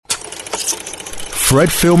Fred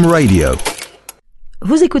Film Radio.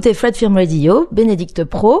 Vous écoutez Fred Film Radio, Bénédicte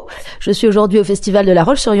Pro. Je suis aujourd'hui au Festival de La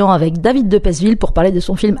Roche-sur-Yon avec David de Pesville pour parler de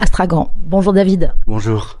son film Astragan. Bonjour David.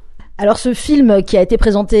 Bonjour. Alors ce film qui a été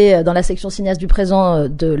présenté dans la section cinéaste du présent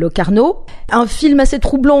de Locarno, un film assez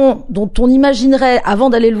troublant dont on imaginerait avant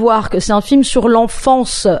d'aller le voir que c'est un film sur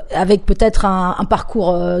l'enfance avec peut-être un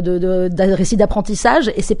parcours d'un récit d'apprentissage,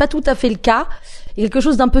 et c'est pas tout à fait le cas. Il y a quelque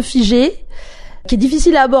chose d'un peu figé, qui est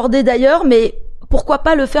difficile à aborder d'ailleurs, mais pourquoi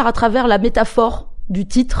pas le faire à travers la métaphore du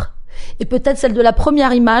titre et peut-être celle de la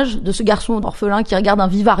première image de ce garçon orphelin qui regarde un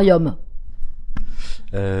vivarium.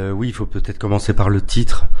 Oui, il faut peut-être commencer par le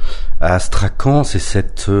titre. Astracan, c'est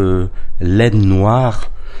cette laine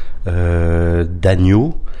noire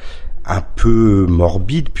d'agneau, un peu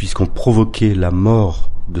morbide, puisqu'on provoquait la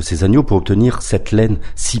mort de ces agneaux pour obtenir cette laine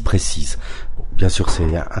si précise. Bon, bien sûr,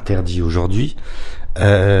 c'est interdit aujourd'hui,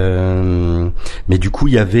 mais du coup,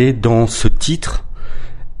 il y avait dans ce titre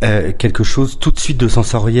quelque chose tout de suite de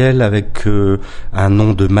sensoriel avec un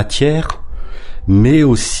nom de matière, mais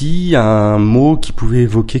aussi un mot qui pouvait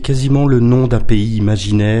évoquer quasiment le nom d'un pays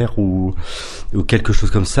imaginaire ou quelque chose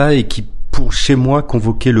comme ça, et qui, pour chez moi,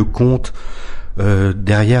 convoquait le conte.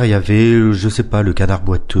 Derrière, il y avait, je sais pas, le canard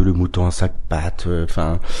boiteux, le mouton à cinq pattes,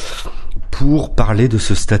 pour parler de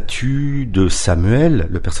ce statut de Samuel,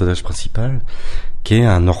 le personnage principal, qui est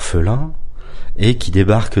un orphelin et qui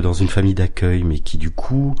débarque dans une famille d'accueil, mais qui du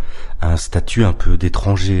coup a un statut un peu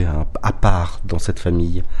d'étranger, à part dans cette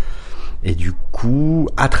famille. Et du coup,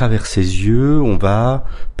 à travers ses yeux, on va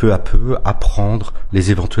peu à peu apprendre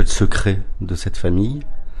les éventuels secrets de cette famille.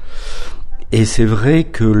 Et c'est vrai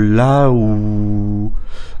que là où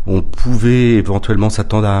on pouvait éventuellement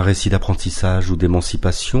s'attendre à un récit d'apprentissage ou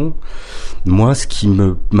d'émancipation, moi, ce qui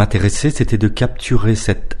m'intéressait, c'était de capturer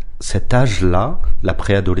cet âge-là, la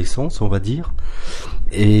préadolescence, on va dire,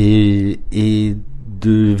 et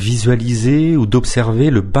de visualiser ou d'observer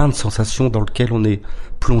le bain de sensations dans lequel on est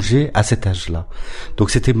plongé à cet âge-là. Donc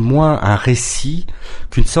c'était moins un récit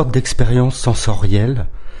qu'une sorte d'expérience sensorielle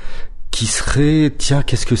qui serait, tiens,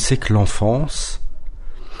 qu'est-ce que c'est que l'enfance?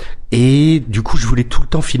 Et du coup, je voulais tout le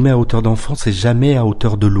temps filmer à hauteur d'enfance et jamais à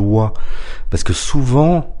hauteur de loi. Parce que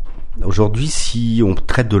souvent, aujourd'hui, si on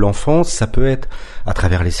traite de l'enfance, ça peut être à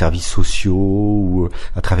travers les services sociaux ou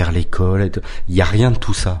à travers l'école. Il n'y a rien de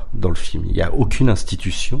tout ça dans le film. Il n'y a aucune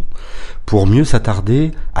institution pour mieux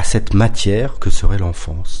s'attarder à cette matière que serait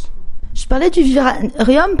l'enfance. Je parlais du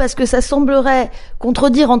vivarium parce que ça semblerait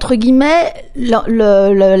contredire, entre guillemets,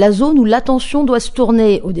 la zone où l'attention doit se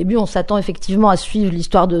tourner. Au début, on s'attend effectivement à suivre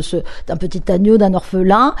l'histoire d'un petit agneau, d'un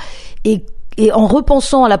orphelin, et en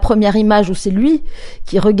repensant à la première image où c'est lui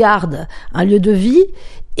qui regarde un lieu de vie,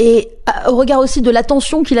 et au regard aussi de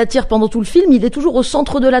l'attention qu'il attire pendant tout le film, il est toujours au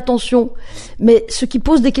centre de l'attention. Mais ce qui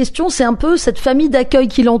pose des questions, c'est un peu cette famille d'accueil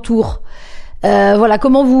qui l'entoure. Voilà,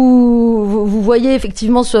 comment vous voyez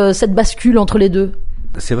effectivement cette bascule entre les deux?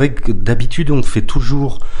 C'est vrai que d'habitude, on fait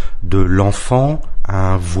toujours de l'enfant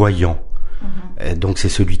un voyant. Et donc c'est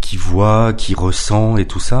celui qui voit, qui ressent et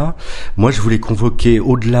tout ça. Moi, je voulais convoquer,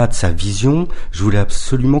 au-delà de sa vision, je voulais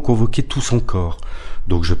absolument convoquer tout son corps.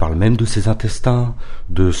 Donc je parle même de ses intestins,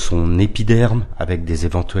 de son épiderme avec des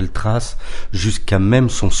éventuelles traces, jusqu'à même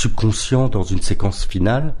son subconscient dans une séquence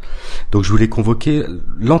finale. Donc je voulais convoquer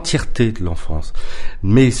l'entièreté de l'enfance.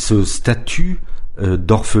 Mais ce statut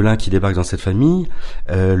d'orphelin qui débarque dans cette famille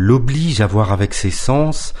l'oblige à voir avec ses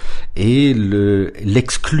sens et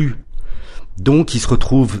l'exclut. Donc il se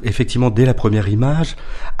retrouve effectivement dès la première image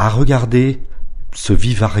à regarder ce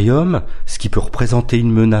vivarium, ce qui peut représenter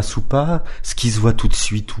une menace ou pas, ce qui se voit tout de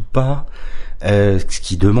suite ou pas, ce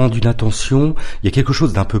qui demande une attention. Il y a quelque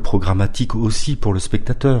chose d'un peu programmatique aussi pour le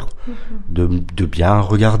spectateur, de bien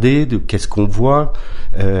regarder, de qu'est-ce qu'on voit,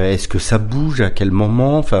 est-ce que ça bouge, à quel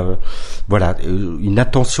moment, enfin voilà, une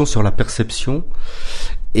attention sur la perception.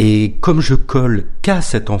 Et comme je colle qu'à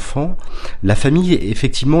cet enfant, la famille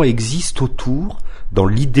effectivement existe autour, dans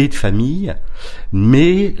l'idée de famille,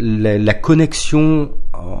 mais la connexion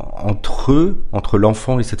entre eux, entre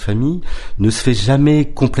l'enfant et cette famille, ne se fait jamais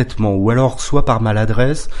complètement, ou alors soit par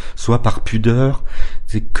maladresse, soit par pudeur.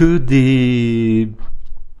 C'est que des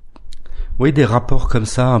rapports comme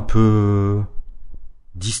ça un peu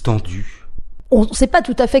distendus. On ne sait pas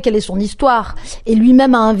tout à fait quelle est son histoire, et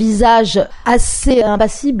lui-même a un visage assez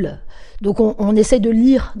impassible. Donc on essaie de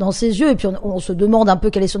lire dans ses yeux, et puis on se demande un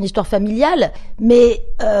peu quelle est son histoire familiale. Mais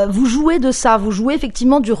vous jouez de ça, vous jouez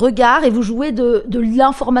effectivement du regard, et vous jouez de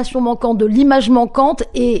l'information manquante, de l'image manquante,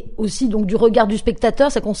 et aussi donc du regard du spectateur.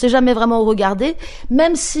 C'est qu'on ne sait jamais vraiment où regarder,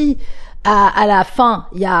 même si à la fin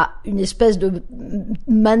il y a une espèce de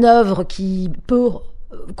manœuvre qui peut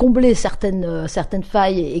combler certaines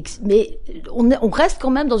failles, mais on reste quand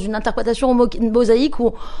même dans une interprétation mosaïque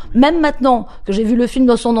où, même maintenant que j'ai vu le film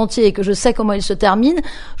dans son entier et que je sais comment il se termine,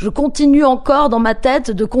 je continue encore dans ma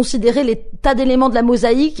tête de considérer les tas d'éléments de la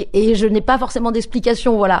mosaïque et je n'ai pas forcément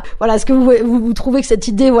d'explication. Voilà. Est-ce que vous trouvez que cette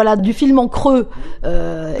idée, du film en creux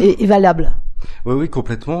est valable? Oui,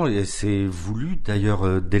 complètement, et c'est voulu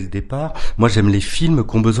d'ailleurs dès le départ. Moi, j'aime les films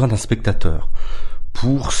qui ont besoin d'un spectateur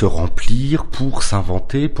pour se remplir, pour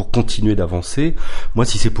s'inventer, pour continuer d'avancer. Moi,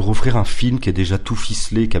 si c'est pour offrir un film qui est déjà tout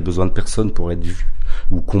ficelé, qui a besoin de personne pour être vu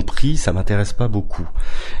ou compris, ça m'intéresse pas beaucoup.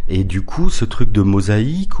 Et du coup, ce truc de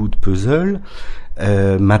mosaïque ou de puzzle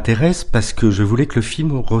m'intéresse parce que je voulais que le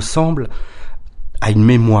film ressemble à une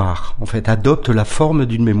mémoire, en fait, adopte la forme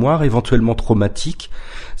d'une mémoire éventuellement traumatique,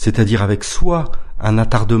 c'est-à-dire avec soit un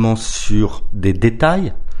attardement sur des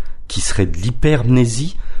détails qui seraient de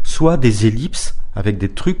l'hypermnésie, soit des ellipses avec des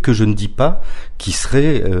trucs que je ne dis pas qui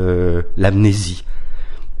seraient l'amnésie.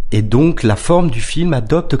 Et donc la forme du film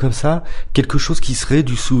adopte comme ça quelque chose qui serait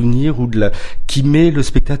du souvenir ou qui met le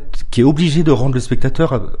spectateur, qui est obligé de rendre le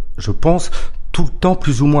spectateur, je pense, tout le temps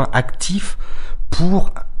plus ou moins actif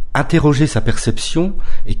pour interroger sa perception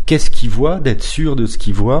et qu'est-ce qu'il voit, d'être sûr de ce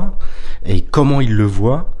qu'il voit et comment il le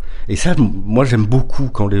voit. Et ça, moi, j'aime beaucoup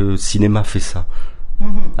quand le cinéma fait ça.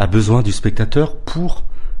 A besoin du spectateur pour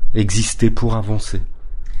exister, pour avancer.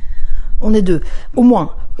 On est deux, au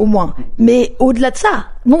moins. Mais au-delà de ça,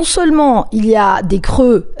 non seulement il y a des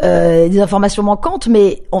creux, des informations manquantes,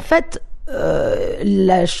 mais en fait,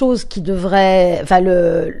 la chose qui devrait,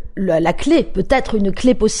 la clé, peut-être une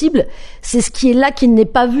clé possible, c'est ce qui est là qui n'est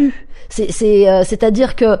pas vu.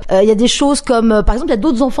 C'est-à-dire que il y a des choses comme, par exemple, il y a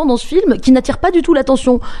d'autres enfants dans ce film qui n'attirent pas du tout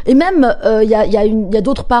l'attention. Et même il y a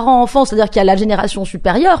d'autres parents enfants, c'est-à-dire qu'il y a la génération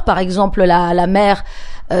supérieure, par exemple la mère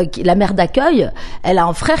d'accueil, elle a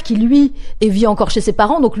un frère qui lui vit encore chez ses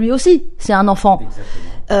parents, donc lui aussi c'est un enfant.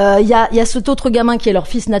 Il y a cet autre gamin qui est leur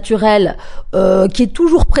fils naturel, qui est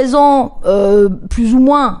toujours présent plus ou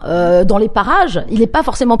moins dans les parages. Il n'est pas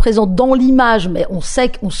forcément présent dans l'image, mais on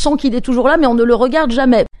sent qu'il est toujours là, mais on ne le regarde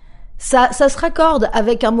jamais. Ça se raccorde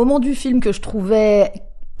avec un moment du film que je trouvais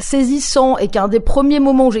saisissant et qu'un des premiers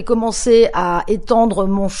moments où j'ai commencé à étendre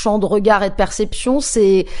mon champ de regard et de perception,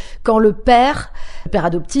 c'est quand le père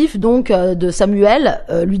adoptif donc de Samuel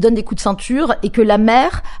lui donne des coups de ceinture et que la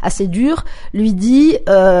mère, assez dure, lui dit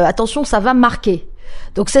attention, ça va marquer.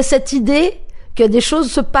 Donc c'est cette idée que des choses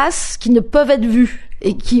se passent qui ne peuvent être vues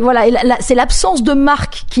et qui c'est l'absence de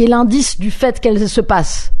marque qui est l'indice du fait qu'elles se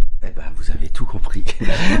passent. Eh ben, vous avez tout compris.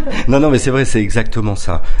 Non, mais c'est vrai, c'est exactement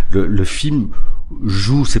ça. Le film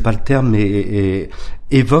joue, c'est pas le terme, mais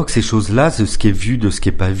évoque ces choses-là, de ce qui est vu, de ce qui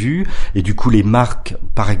est pas vu. Et du coup, les marques,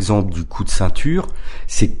 par exemple, du coup de ceinture,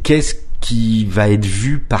 c'est qu'est-ce qui va être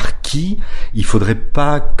vu par qui. Il faudrait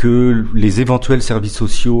pas que les éventuels services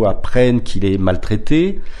sociaux apprennent qu'il est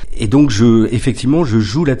maltraité. Et donc, effectivement, je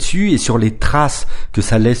joue là-dessus et sur les traces que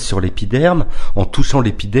ça laisse sur l'épiderme. En touchant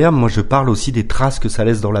l'épiderme, moi, je parle aussi des traces que ça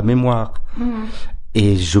laisse dans la mémoire.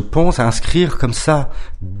 Et je pense à inscrire comme ça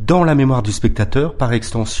dans la mémoire du spectateur, par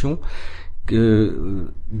extension,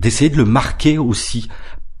 d'essayer de le marquer aussi.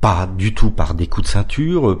 Pas du tout par des coups de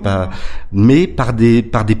ceinture, mais par des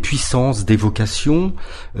puissances d'évocation,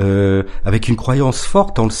 avec une croyance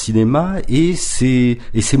forte en le cinéma et ses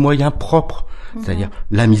moyens propres, c'est-à-dire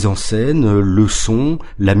la mise en scène, le son,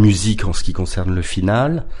 la musique en ce qui concerne le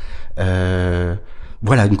final.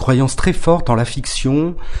 Une croyance très forte en la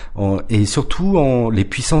fiction et surtout en les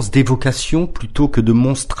puissances d'évocation plutôt que de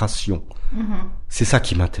monstration. C'est ça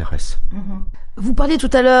qui m'intéresse. Vous parliez tout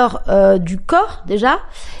à l'heure du corps déjà.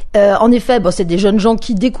 En effet, c'est des jeunes gens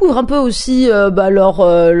qui découvrent un peu aussi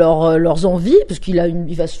leurs envies, parce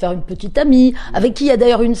il va se faire une petite amie avec qui il y a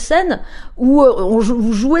d'ailleurs une scène où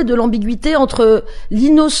vous jouez de l'ambiguïté entre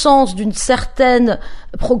l'innocence d'une certaine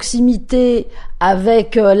proximité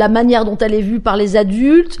avec la manière dont elle est vue par les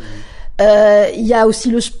adultes. Il y a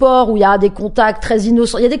aussi le sport où il y a des contacts très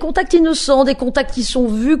innocents. Il y a des contacts innocents, des contacts qui sont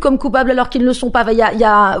vus comme coupables alors qu'ils ne le sont pas.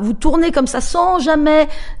 Vous tournez comme ça sans jamais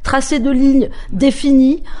tracer de ligne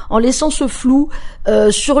définie, en laissant ce flou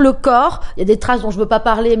sur le corps. Il y a des traces dont je veux pas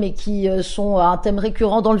parler, mais qui sont un thème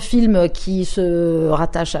récurrent dans le film, qui se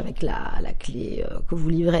rattache avec la clé que vous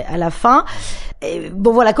livrez à la fin. Et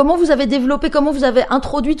comment vous avez développé, comment vous avez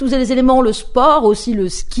introduit tous les éléments, le sport aussi, le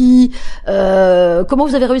ski, comment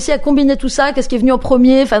vous avez réussi à combiner tout ça? Qu'est-ce qui est venu en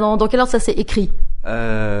premier? Dans quelle ordre ça s'est écrit?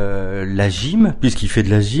 La gym, puisqu'il fait de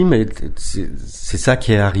la gym, c'est ça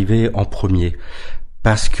qui est arrivé en premier.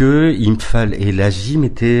 Parce que et la gym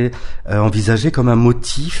était envisagée comme un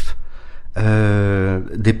motif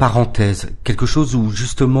des parenthèses, quelque chose où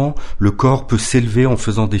justement le corps peut s'élever en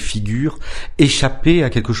faisant des figures, échapper à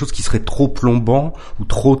quelque chose qui serait trop plombant ou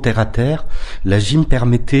trop terre à terre. La gym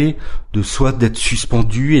permettait de soit d'être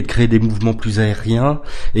suspendu et de créer des mouvements plus aériens,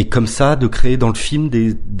 et comme ça de créer dans le film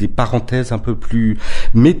des parenthèses un peu plus,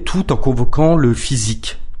 mais tout en convoquant le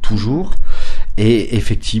physique toujours. Et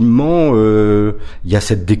effectivement, il y a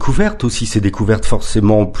cette découverte aussi, ces découvertes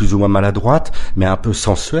forcément plus ou moins maladroites, mais un peu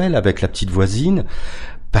sensuelles avec la petite voisine,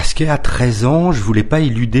 parce qu'à 13 ans, je voulais pas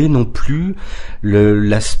éluder non plus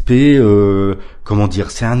l'aspect, comment dire,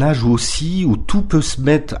 c'est un âge aussi où tout peut se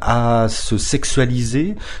mettre à se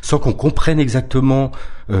sexualiser sans qu'on comprenne exactement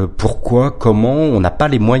pourquoi, comment. On n'a pas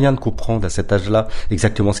les moyens de comprendre à cet âge-là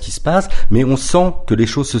exactement ce qui se passe, mais on sent que les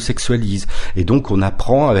choses se sexualisent. Et donc on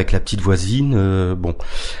apprend avec la petite voisine, bon.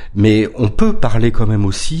 Mais on peut parler quand même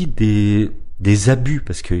aussi des abus,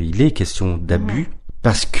 parce qu'il est question d'abus,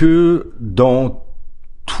 parce que dans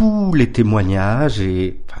tous les témoignages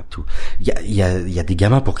et enfin tout, il y a des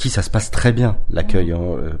gamins pour qui ça se passe très bien l'accueil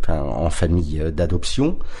en famille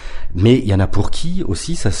d'adoption, mais il y en a pour qui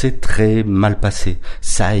aussi ça s'est très mal passé.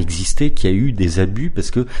 Ça a existé, qu'il y a eu des abus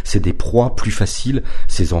parce que c'est des proies plus faciles,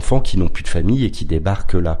 ces enfants qui n'ont plus de famille et qui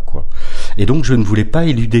débarquent là, quoi. Et donc je ne voulais pas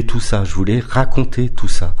éluder tout ça, je voulais raconter tout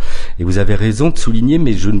ça. Et vous avez raison de souligner,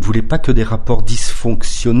 mais je ne voulais pas que des rapports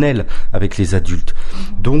dysfonctionnels avec les adultes.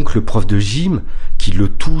 Donc le prof de gym qui le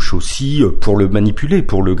touche aussi pour le manipuler,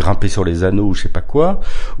 pour le grimper sur les anneaux ou je sais pas quoi,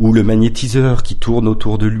 ou le magnétiseur qui tourne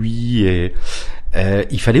autour de lui, et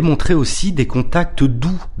il fallait montrer aussi des contacts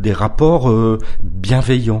doux, des rapports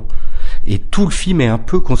bienveillants. Et tout le film est un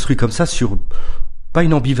peu construit comme ça, sur pas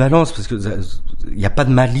une ambivalence, parce que il n'y a pas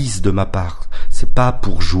de malice de ma part. C'est pas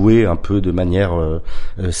pour jouer un peu de manière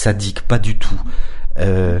sadique, pas du tout.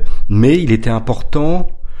 Mais il était important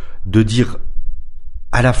de dire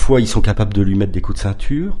à la fois ils sont capables de lui mettre des coups de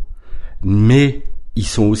ceinture, mais ils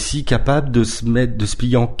sont aussi capables de se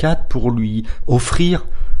plier en quatre pour lui offrir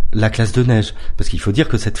la classe de neige. Parce qu'il faut dire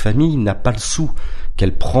que cette famille n'a pas le sou,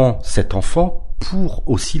 qu'elle prend cet enfant pour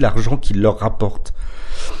aussi l'argent qu'il leur rapporte.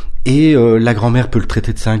 Et la grand-mère peut le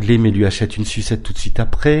traiter de cinglé, mais lui achète une sucette tout de suite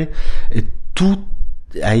après. Et tout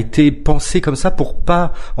a été pensé comme ça pour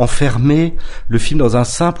pas enfermer le film dans un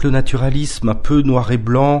simple naturalisme un peu noir et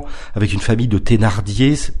blanc avec une famille de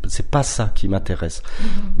Thénardier. C'est pas ça qui m'intéresse.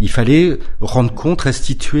 Il fallait rendre compte,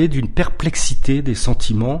 restituer d'une perplexité des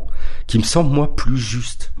sentiments qui me semble moi plus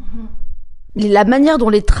juste. La manière dont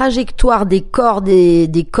les trajectoires des corps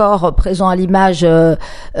corps présents à l'image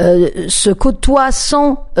se côtoient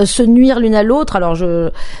sans se nuire l'une à l'autre. Alors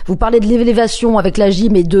vous parlez de l'élévation avec la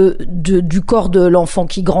gym et du corps de l'enfant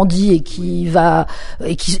qui grandit et qui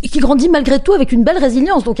grandit malgré tout avec une belle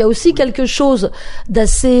résilience. Donc il y a aussi quelque chose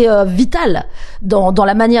d'assez vital dans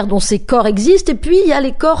la manière dont ces corps existent. Et puis il y a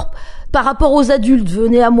les corps par rapport aux adultes,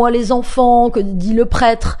 venez à moi les enfants, que dit le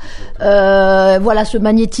prêtre, voilà ce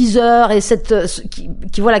magnétiseur et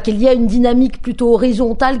qu'il y a une dynamique plutôt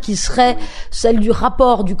horizontale qui serait celle du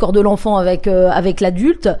rapport du corps de l'enfant avec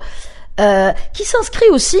l'adulte, qui s'inscrit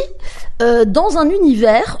aussi dans un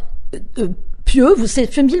univers pieux.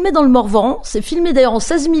 C'est filmé dans le Morvan, c'est filmé d'ailleurs en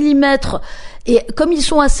 16 mm. Et comme ils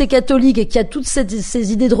sont assez catholiques et qu'il y a toutes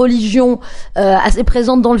ces idées de religion assez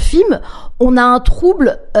présentes dans le film, on a un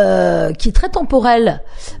trouble qui est très temporel.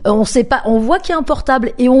 On sait pas, on voit qu'il y a un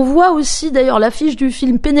portable et on voit aussi d'ailleurs l'affiche du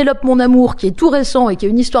film Pénélope mon amour qui est tout récent et qui est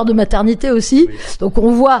une histoire de maternité aussi. Oui. Donc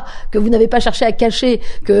on voit que vous n'avez pas cherché à cacher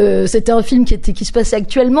que c'était un film qui se passait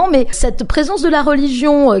actuellement, mais cette présence de la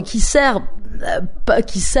religion qui sert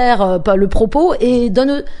pas le propos et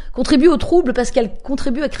contribue au trouble parce qu'elle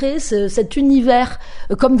contribue à créer cet univers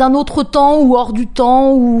comme d'un autre temps ou hors du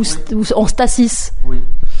temps ou en stasis. Oui.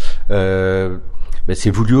 Mais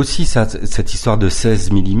c'est voulu aussi ça, cette histoire de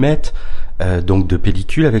 16 mm donc de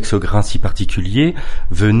pellicule avec ce grain si particulier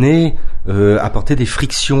venait apporter des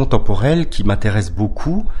frictions temporelles qui m'intéressent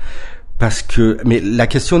beaucoup mais la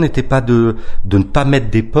question n'était pas de ne pas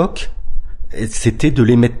mettre d'époque, c'était de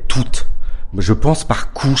les mettre toutes. Je pense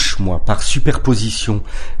par couche, moi, par superposition.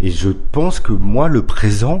 Et je pense que moi, le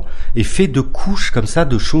présent est fait de couches comme ça,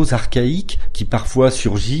 de choses archaïques qui parfois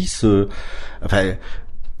surgissent.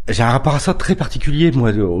 J'ai un rapport à ça très particulier.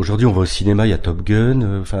 Moi, aujourd'hui, on va au cinéma, il y a Top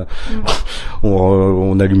Gun.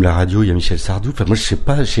 On allume la radio, il y a Michel Sardou. Moi,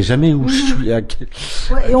 je sais jamais où je suis.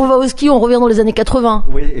 Ouais, et on va au ski, on revient dans les années 80.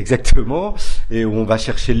 Oui, exactement. Et on va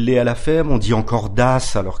chercher le lait à la ferme. On dit encore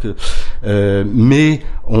DAS, alors que. Mais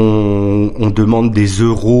on demande des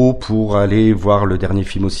euros pour aller voir le dernier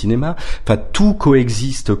film au cinéma. Tout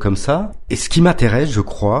coexiste comme ça. Et ce qui m'intéresse, je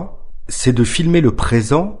crois, c'est de filmer le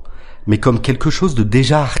présent, mais comme quelque chose de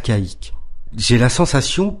déjà archaïque. j'ai la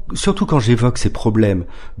sensation, surtout quand j'évoque ces problèmes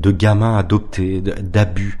de gamins adoptés,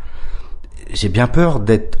 d'abus, j'ai bien peur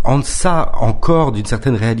d'être en deçà encore d'une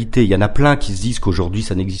certaine réalité. Il y en a plein qui se disent qu'aujourd'hui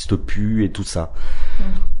ça n'existe plus et tout ça.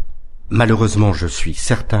 Malheureusement, je suis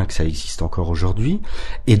certain que ça existe encore aujourd'hui.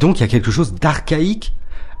 Et donc, il y a quelque chose d'archaïque,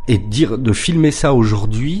 et de filmer ça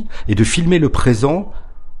aujourd'hui, et de filmer le présent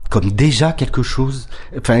comme déjà quelque chose,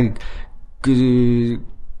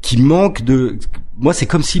 qui manque de... Moi, c'est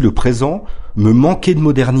comme si le présent me manquait de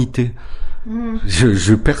modernité.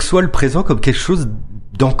 Je perçois le présent comme quelque chose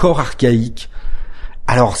d'encore archaïque.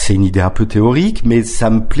 Alors, c'est une idée un peu théorique, mais ça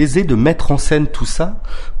me plaisait de mettre en scène tout ça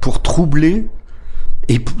pour troubler,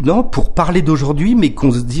 et pour parler d'aujourd'hui, mais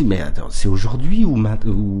qu'on se dit, mais attends, c'est aujourd'hui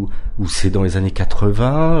ou c'est dans les années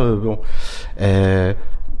 80,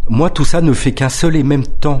 moi, tout ça ne fait qu'un seul et même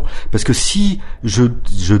temps. Parce que si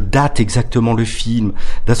je date exactement le film,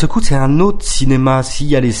 d'un seul coup, c'est un autre cinéma. S'il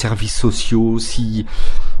y a les services sociaux,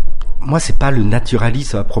 moi, c'est pas le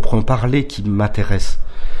naturalisme à proprement parler qui m'intéresse.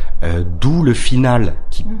 D'où le final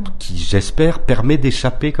qui j'espère, permet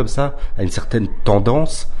d'échapper comme ça à une certaine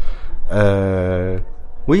tendance,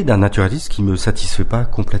 d'un naturalisme qui me satisfait pas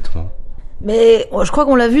complètement. Mais je crois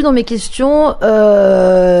qu'on l'a vu dans mes questions,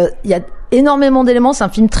 il y a énormément d'éléments, c'est un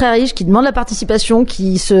film très riche qui demande la participation,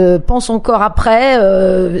 qui se pense encore après,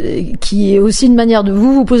 qui est aussi une manière de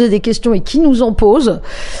vous poser des questions et qui nous en pose.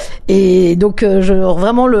 Et donc je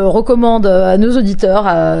vraiment le recommande à nos auditeurs.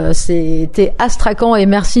 C'était Astrakhan et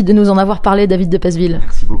merci de nous en avoir parlé, David de Passeville.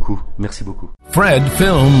 Merci beaucoup. Fred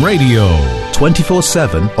Film Radio 24/7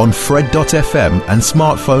 on Fred.fm and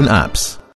smartphone apps.